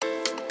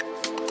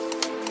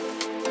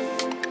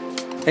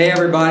Hey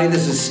everybody,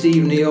 this is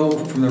Steve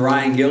Neal from the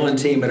Ryan Gillen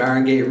team at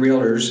Iron Gate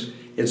Realtors.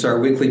 It's our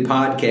weekly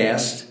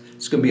podcast.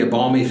 It's going to be a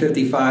balmy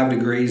 55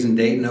 degrees in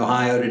Dayton,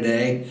 Ohio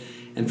today.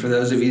 And for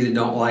those of you that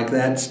don't like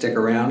that, stick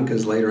around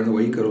because later in the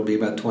week it'll be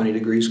about 20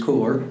 degrees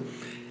cooler.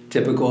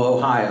 Typical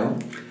Ohio.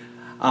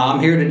 I'm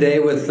here today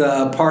with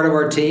part of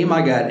our team.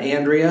 I got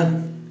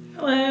Andrea.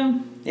 Hello.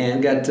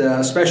 And got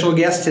a special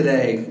guest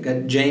today.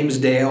 Got James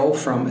Dale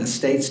from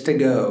Estates to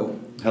Go.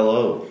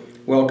 Hello.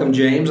 Welcome,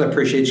 James. I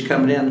appreciate you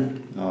coming in.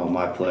 Oh,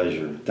 my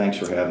pleasure. Thanks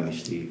for having me,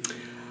 Steve.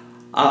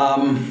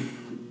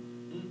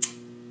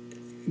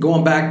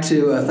 Going back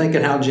to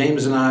thinking how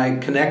James and I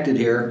connected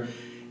here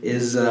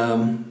is,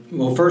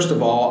 well, first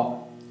of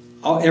all,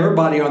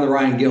 everybody on the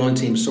Ryan Gillen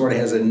team sort of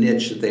has a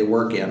niche that they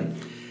work in.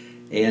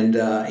 And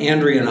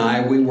Andrea and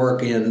I, we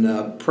work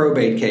in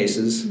probate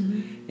cases,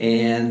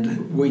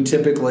 and we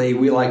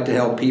like to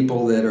help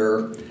people that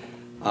are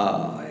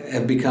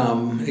have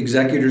become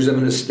executors of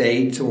an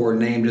estate or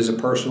named as a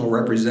personal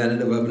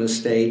representative of an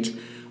estate,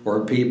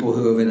 or people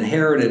who have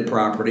inherited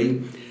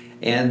property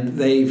and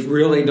they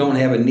really don't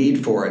have a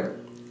need for it.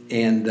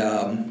 And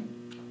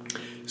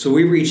so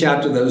we reach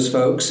out to those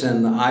folks,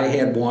 and I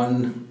had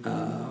one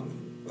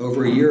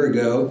over a year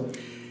ago,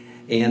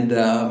 and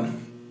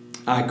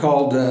I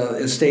called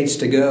Estates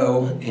to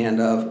Go, and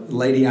a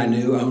lady I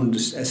knew owned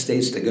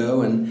Estates to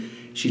Go, and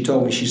she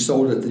told me she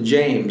sold it to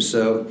James.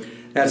 So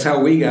that's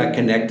how we got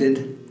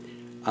connected.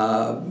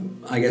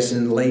 I guess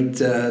in late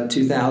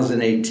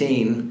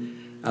 2018,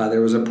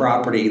 there was a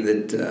property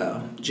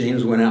that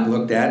James went out and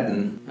looked at,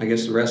 and I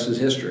guess the rest is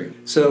history.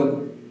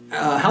 So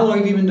how long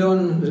have you been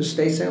doing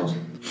estate sales?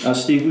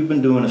 Steve, we've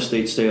been doing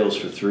estate sales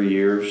for 3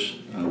 years.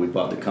 We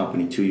bought the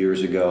company 2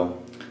 years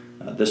ago.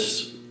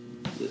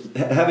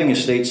 Having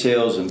estate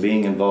sales and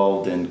being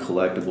involved in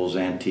collectibles,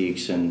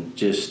 antiques, and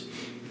just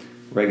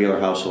regular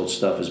household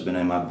stuff has been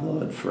in my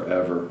blood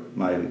forever.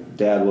 My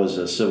dad was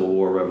a Civil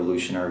War,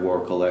 Revolutionary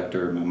War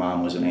collector. My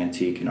mom was an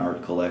antique and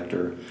art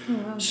collector. Oh,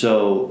 wow.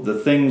 So the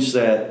things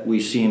that we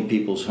see in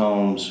people's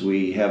homes,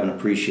 we have an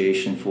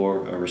appreciation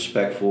for, a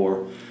respect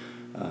for.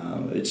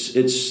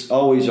 It's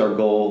always our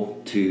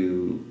goal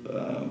to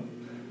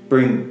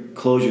bring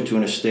closure to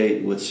an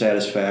estate with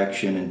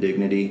satisfaction and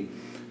dignity.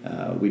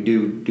 We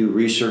do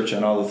research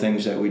on all the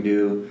things that we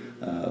do.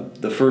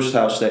 The first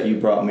house that you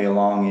brought me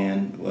along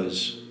in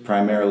was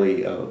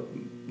primarily a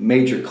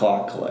major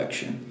clock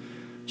collection.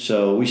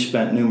 So we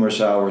spent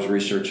numerous hours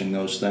researching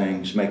those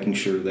things, making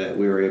sure that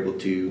we were able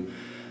to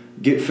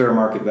get fair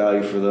market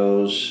value for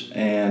those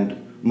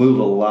and move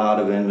a lot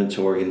of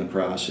inventory in the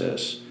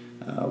process.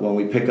 When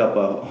we pick up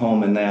a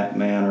home in that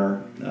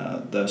manner,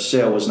 the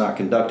sale was not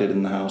conducted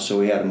in the house, so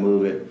we had to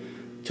move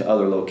it to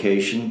other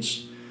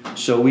locations.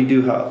 So we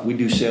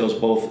do sales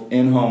both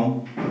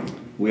in-home.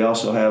 We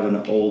also have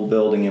an old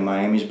building in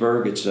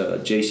Miamisburg. It's a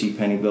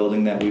JCPenney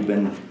building that we've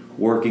been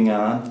working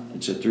on.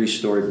 It's a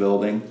 3-story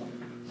building.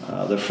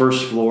 The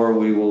first floor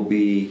we will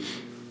be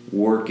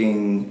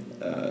working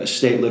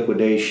estate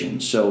liquidation.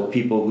 So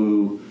people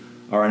who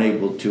are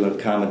unable to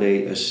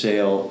accommodate a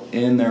sale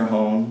in their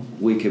home,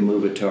 we can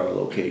move it to our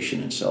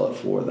location and sell it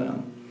for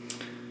them.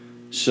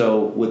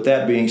 So with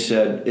that being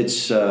said,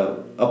 it's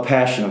a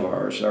passion of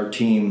ours. Our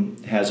team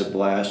has a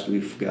blast.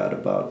 We've got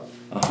about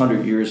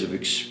 100 years of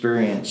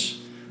experience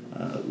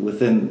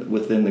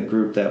within the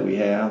group that we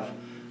have.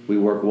 We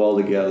work well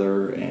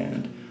together,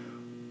 and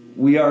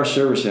we are a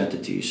service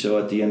entity. So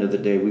at the end of the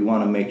day, we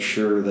want to make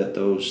sure that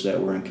those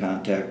that we're in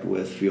contact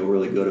with feel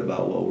really good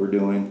about what we're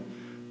doing.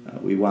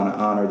 We want to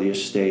honor the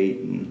estate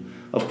and,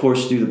 of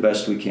course, do the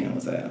best we can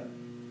with that.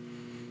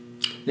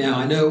 Now,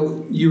 I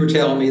know you were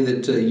telling me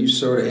that you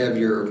sort of have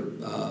your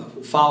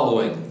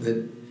following,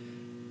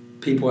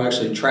 that people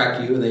actually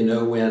track you and they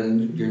know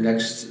when your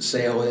next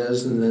sale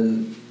is, and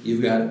then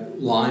you've got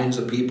lines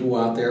of people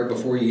out there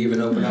before you even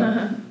open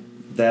up.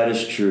 That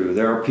is true.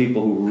 There are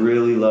people who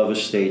really love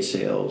estate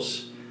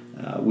sales.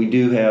 We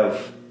do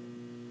have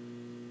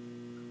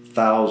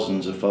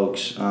thousands of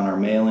folks on our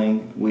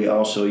mailing. We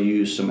also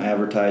use some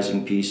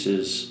advertising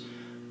pieces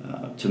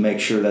to make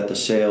sure that the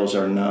sales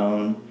are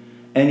known.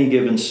 Any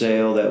given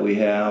sale that we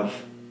have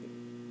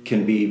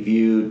can be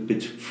viewed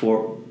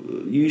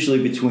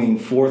usually between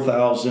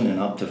 4,000 and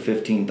up to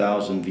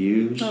 15,000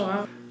 views. Oh,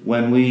 wow.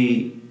 When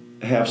we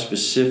have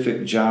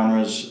specific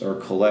genres or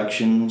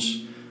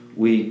collections,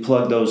 we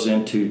plug those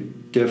into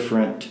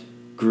different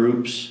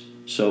groups.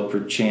 So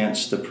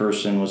perchance the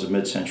person was a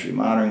mid-century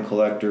modern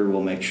collector,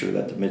 we'll make sure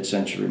that the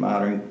mid-century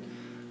modern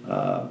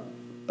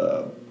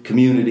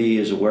community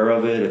is aware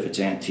of it. If it's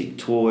antique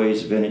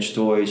toys, vintage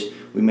toys,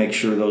 we make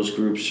sure those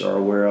groups are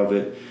aware of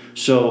it.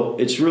 So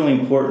it's really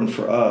important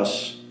for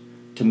us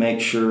to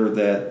make sure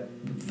that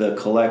the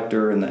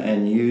collector and the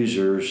end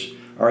users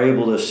are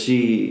able to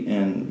see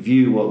and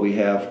view what we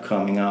have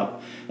coming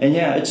up. And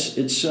yeah,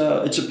 it's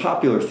a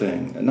popular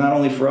thing, not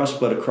only for us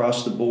but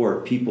across the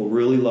board. People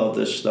really love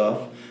this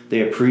stuff.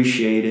 They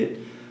appreciate it,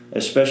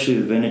 especially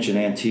the vintage and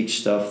antique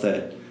stuff.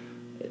 That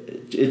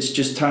it's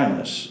just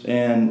timeless,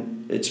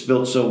 and it's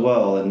built so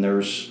well. And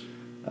there's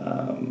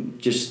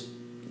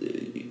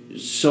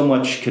so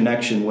much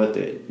connection with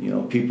it. You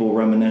know, people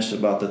reminisce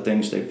about the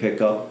things they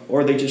pick up,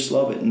 or they just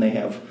love it and they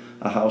have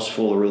a house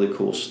full of really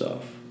cool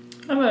stuff.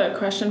 I have a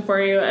question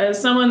for you.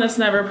 As someone that's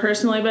never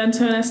personally been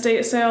to an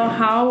estate sale,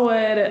 how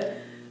would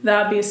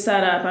that be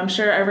set up? I'm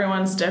sure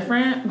everyone's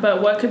different,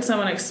 but what could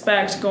someone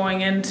expect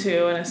going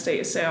into an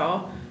estate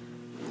sale?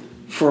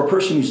 For a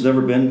person who's never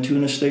been to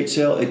an estate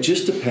sale, it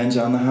just depends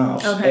on the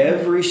house. Okay.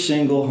 Every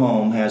single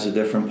home has a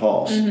different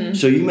pulse.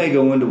 So you may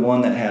go into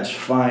one that has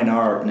fine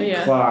art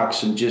and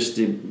clocks and just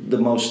the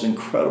most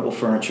incredible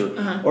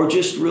furniture, or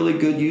just really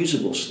good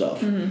usable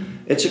stuff.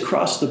 It's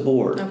across the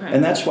board. Okay.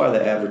 And that's why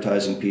the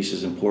advertising piece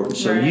is important.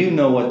 So you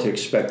know what to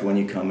expect when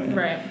you come in.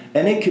 Right.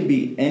 And it could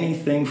be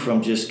anything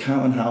from just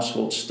common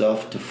household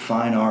stuff to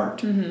fine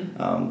art.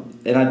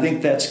 And I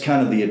think that's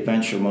kind of the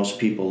adventure most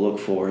people look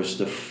for, is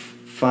to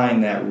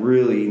find that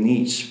really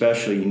neat,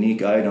 special,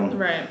 unique item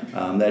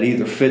that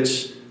either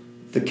fits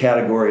the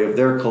category of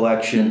their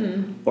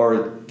collection,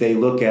 or they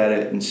look at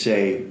it and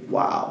say,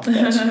 wow,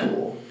 that's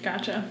cool.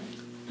 Gotcha.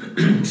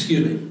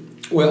 Excuse me.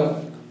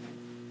 Well,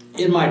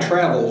 in my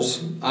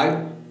travels,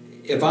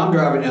 if I'm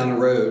driving down the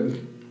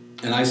road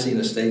and I see an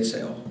estate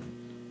sale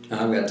and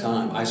I've got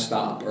time, I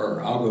stop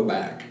or I'll go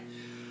back.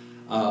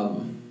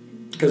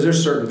 Because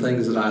there's certain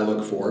things that I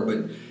look for,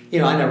 but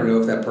I never know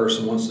if that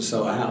person wants to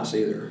sell a house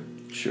either.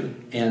 Sure.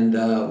 And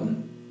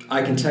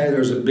I can tell you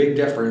there's a big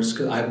difference,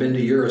 because I've been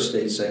to your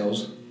estate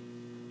sales,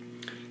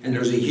 and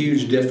there's a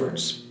huge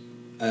difference.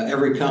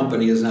 Every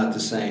company is not the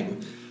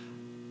same.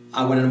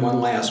 I went in one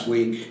last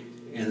week,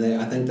 and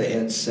I think they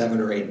had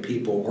 7 or 8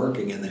 people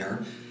working in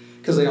there,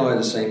 because they all had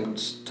the same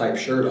type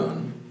shirt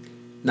on.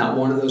 Not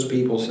one of those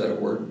people said a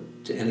word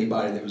to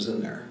anybody that was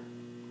in there.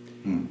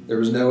 There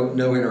was no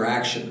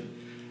interaction.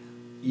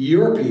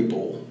 Your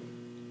people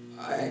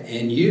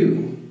and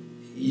you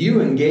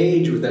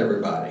engage with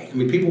everybody. I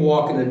mean, people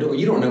walk in the door.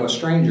 You don't know a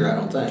stranger, I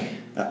don't think.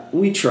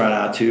 We try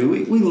not to.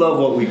 We love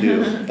what we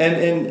do.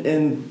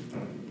 and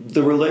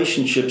the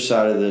relationship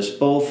side of this,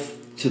 both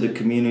to the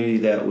community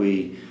that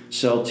we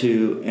sell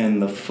to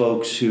and the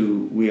folks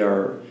who we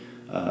are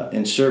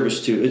in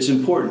service to, it's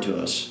important to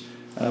us.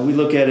 We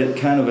look at it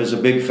kind of as a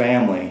big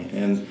family.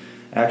 And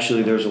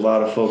actually, there's a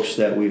lot of folks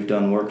that we've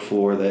done work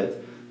for that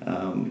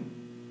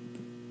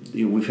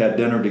we've had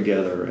dinner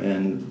together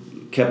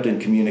and kept in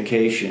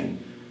communication.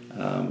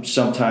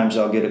 Sometimes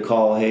I'll get a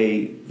call,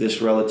 hey,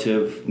 this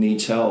relative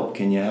needs help.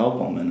 Can you help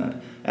them?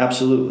 And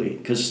absolutely,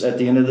 because at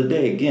the end of the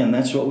day, again,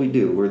 that's what we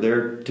do. We're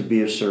there to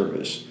be of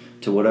service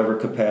to whatever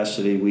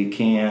capacity we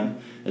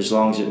can, as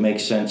long as it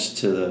makes sense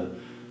to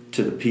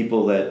the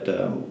people that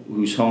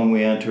whose home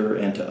we enter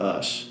and to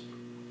us.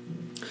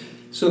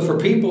 So for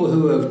people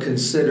who have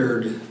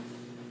considered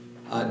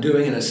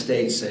doing an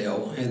estate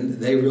sale and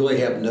they really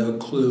have no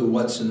clue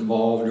what's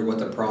involved or what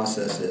the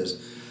process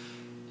is,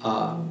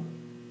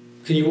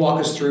 can you walk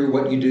us through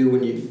what you do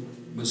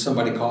when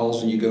somebody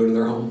calls and you go to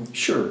their home?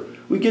 Sure.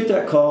 We get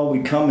that call,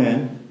 we come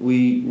in,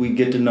 we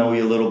get to know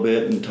you a little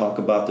bit and talk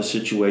about the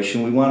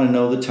situation. We want to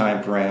know the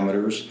time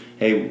parameters.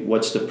 Hey,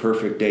 what's the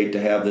perfect date to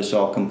have this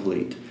all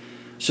complete?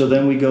 So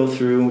then we go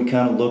through and we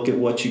kind of look at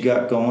what you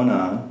got going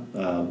on,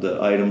 the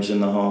items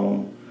in the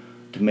home,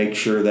 to make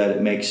sure that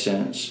it makes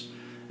sense.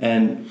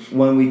 And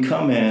when we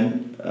come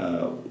in,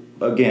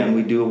 again,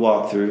 we do a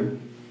walkthrough.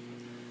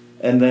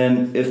 And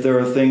then if there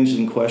are things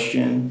in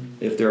question,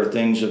 if there are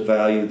things of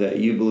value that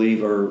you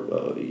believe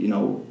are,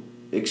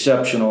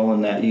 exceptional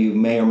and that you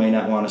may or may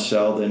not want to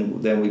sell,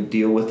 then we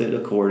deal with it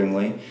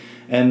accordingly.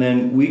 And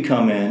then we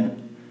come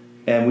in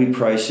and we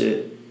price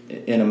it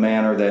in a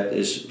manner that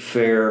is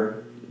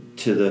fair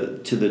to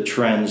the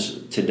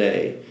trends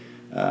today.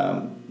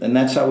 And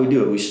that's how we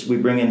do it. We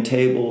bring in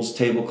tables,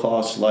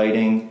 tablecloths,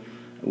 lighting.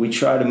 We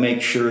try to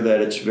make sure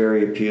that it's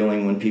very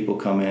appealing when people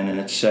come in and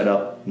it's set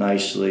up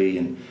nicely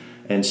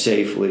and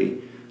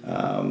safely.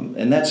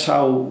 And that's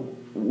how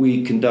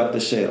we conduct the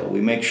sale.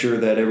 We make sure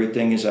that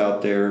everything is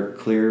out there,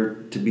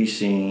 clear to be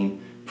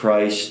seen,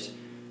 priced,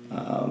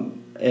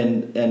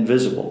 and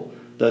visible.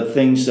 The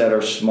things that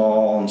are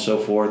small and so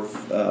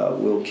forth,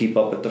 we'll keep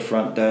up at the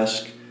front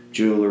desk,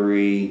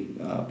 jewelry,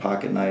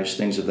 pocket knives,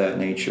 things of that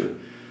nature.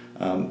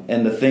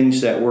 And the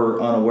things that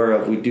we're unaware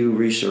of, we do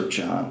research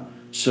on.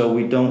 So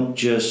we don't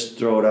just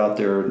throw it out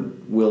there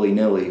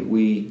willy-nilly.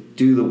 We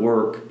do the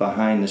work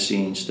behind the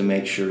scenes to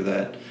make sure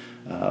that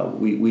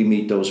we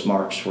meet those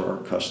marks for our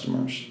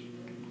customers.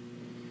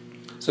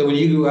 So when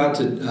you go out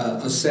to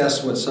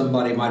assess what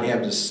somebody might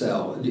have to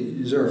sell,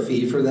 is there a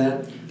fee for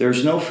that?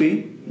 There's no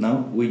fee.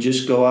 No, we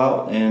just go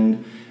out,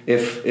 and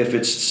if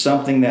it's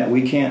something that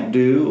we can't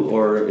do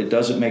or it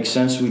doesn't make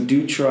sense, we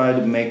do try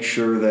to make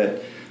sure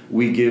that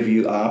we give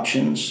you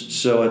options.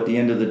 So at the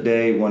end of the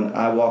day, when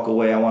I walk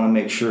away, I want to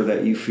make sure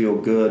that you feel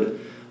good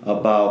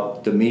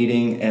about the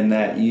meeting and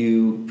that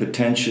you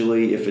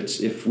potentially,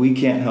 if we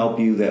can't help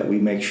you, that we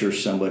make sure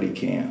somebody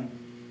can.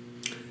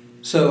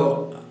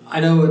 So I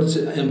know it's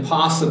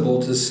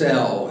impossible to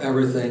sell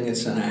everything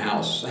that's in a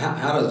house.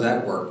 How does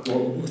that work?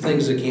 Well,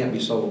 things that can't be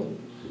sold.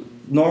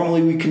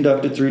 Normally we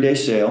conduct a 3-day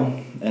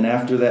sale, and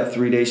after that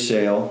 3-day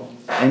sale,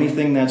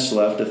 anything that's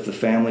left, if the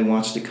family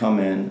wants to come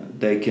in,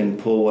 they can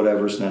pull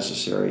whatever's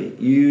necessary.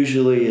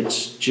 Usually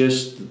it's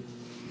just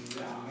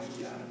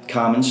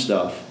common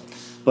stuff.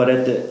 But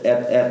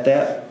at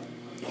that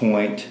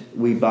point,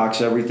 we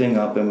box everything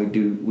up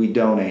and we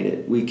donate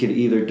it. We could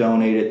either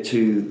donate it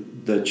to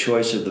the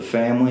choice of the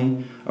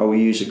family, or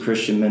we use a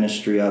Christian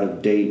ministry out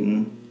of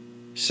Dayton,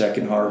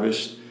 Second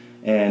Harvest,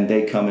 and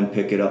they come and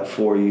pick it up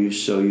for you,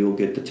 so you'll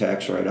get the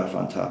tax write-off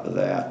on top of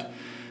that.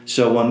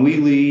 So when we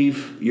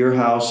leave your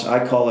house,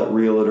 I call it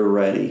realtor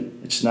ready.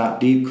 It's not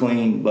deep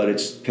clean, but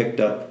it's picked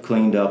up,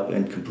 cleaned up,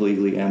 and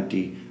completely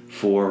empty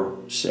for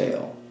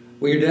sale.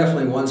 Well, you're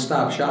definitely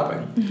one-stop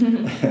shopping.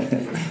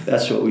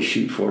 That's what we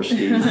shoot for,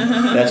 Steve.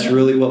 That's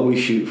really what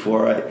we shoot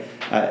for.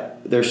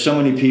 There's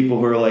so many people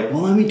who are like,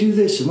 well, let me do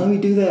this and let me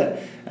do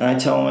that. And I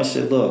tell them, I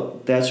said,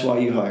 look, that's why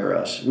you hire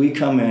us. We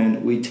come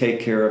in, we take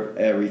care of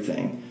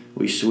everything.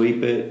 We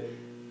sweep it,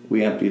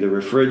 we empty the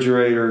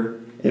refrigerator.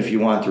 If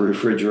you want the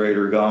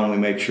refrigerator gone, we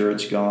make sure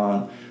it's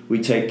gone.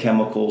 We take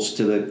chemicals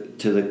to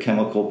the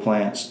chemical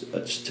plants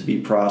to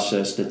be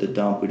processed at the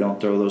dump. We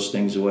don't throw those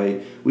things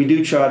away. We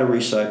do try to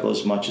recycle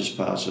as much as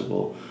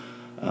possible.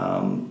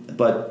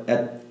 But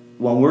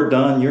when we're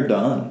done, you're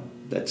done.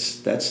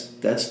 That's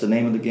the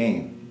name of the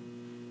game.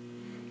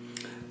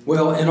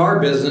 Well, in our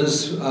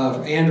business,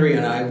 Andrea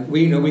and I,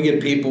 we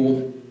get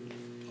people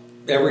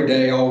every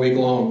day, all week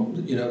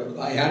long.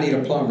 I need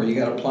a plumber. You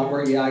got a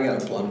plumber? Yeah, I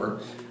got a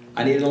plumber.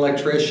 I need an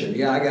electrician.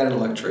 Yeah, I got an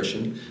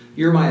electrician.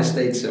 You're my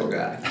estate sale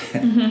guy.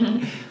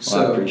 Well,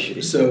 I appreciate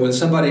it. So when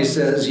somebody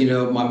says,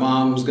 my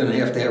mom's going to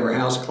have her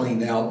house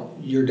cleaned out,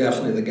 you're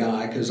definitely the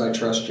guy because I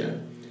trust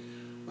you.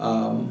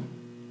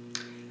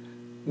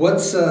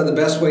 What's the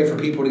best way for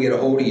people to get a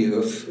hold of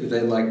you if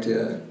they'd like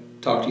to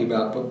talk to you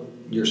about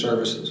your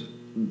services?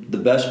 The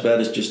best bet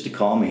is just to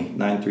call me,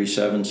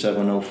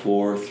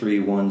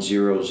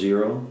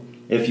 937-704-3100.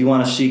 If you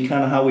want to see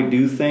kind of how we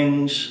do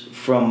things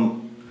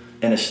from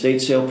an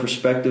estate sale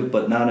perspective,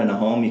 but not in a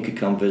home, you could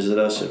come visit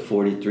us at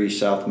 43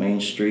 South Main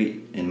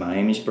Street in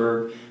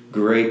Miamisburg.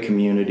 Great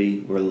community.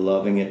 We're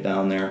loving it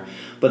down there.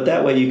 But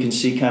that way you can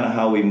see kind of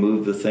how we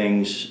move the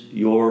things,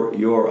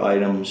 your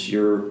items,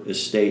 your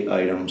estate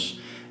items,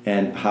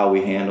 and how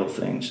we handle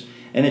things.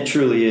 And it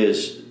truly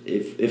is.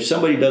 If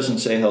somebody doesn't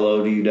say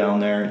hello to you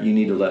down there, you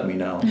need to let me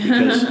know,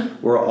 because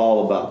we're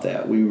all about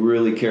that. We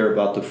really care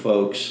about the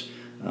folks.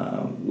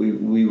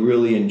 We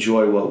really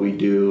enjoy what we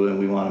do, and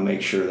we want to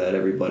make sure that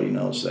everybody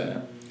knows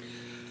that.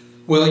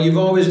 Well, you've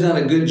always done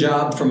a good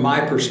job from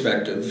my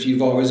perspective.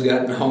 You've always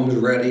gotten homes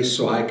ready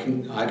so I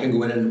can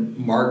go in and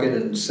market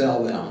and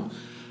sell them.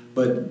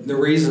 But the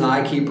reason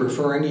I keep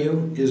referring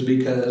you is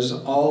because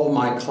all of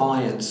my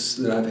clients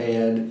that I've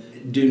had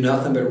do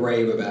nothing but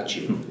rave about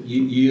you.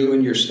 You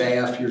and your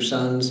staff, your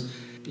sons,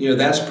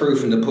 that's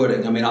proof in the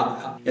pudding. I mean,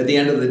 at the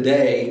end of the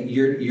day,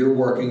 you're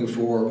working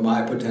for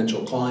my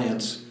potential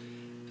clients,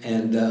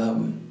 and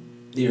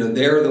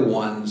they're the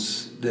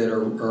ones that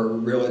are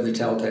really the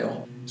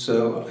telltale.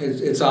 So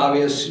it's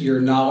obvious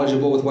you're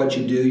knowledgeable with what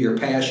you do. You're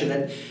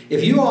passionate.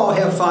 If you all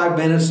have 5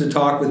 minutes to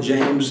talk with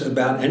James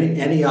about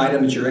any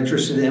item that you're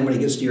interested in when he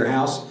gets to your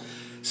house,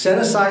 set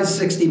aside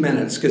 60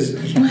 minutes, because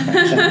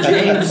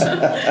James,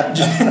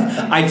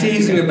 I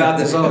tease him about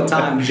this all the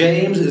time.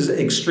 James is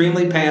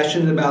extremely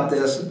passionate about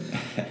this,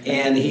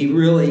 and he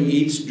really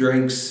eats,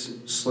 drinks,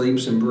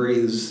 sleeps, and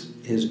breathes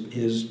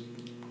his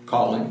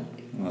calling.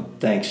 Well,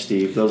 thanks,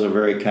 Steve. Those are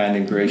very kind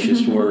and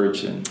gracious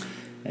words, and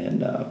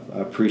I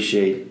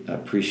appreciate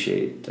that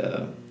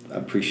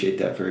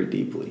very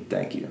deeply.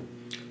 Thank you.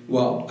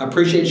 Well, I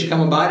appreciate you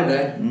coming by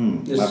today.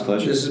 My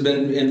pleasure. This has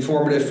been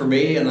informative for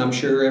me, and I'm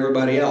sure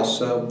everybody else.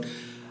 So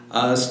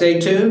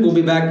stay tuned. We'll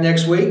be back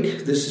next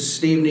week. This is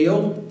Steve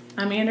Neal.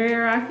 I'm Andrea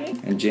Rocky.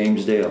 And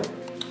James Dale.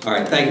 All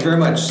right. Thank you very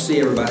much. See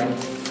you, everybody.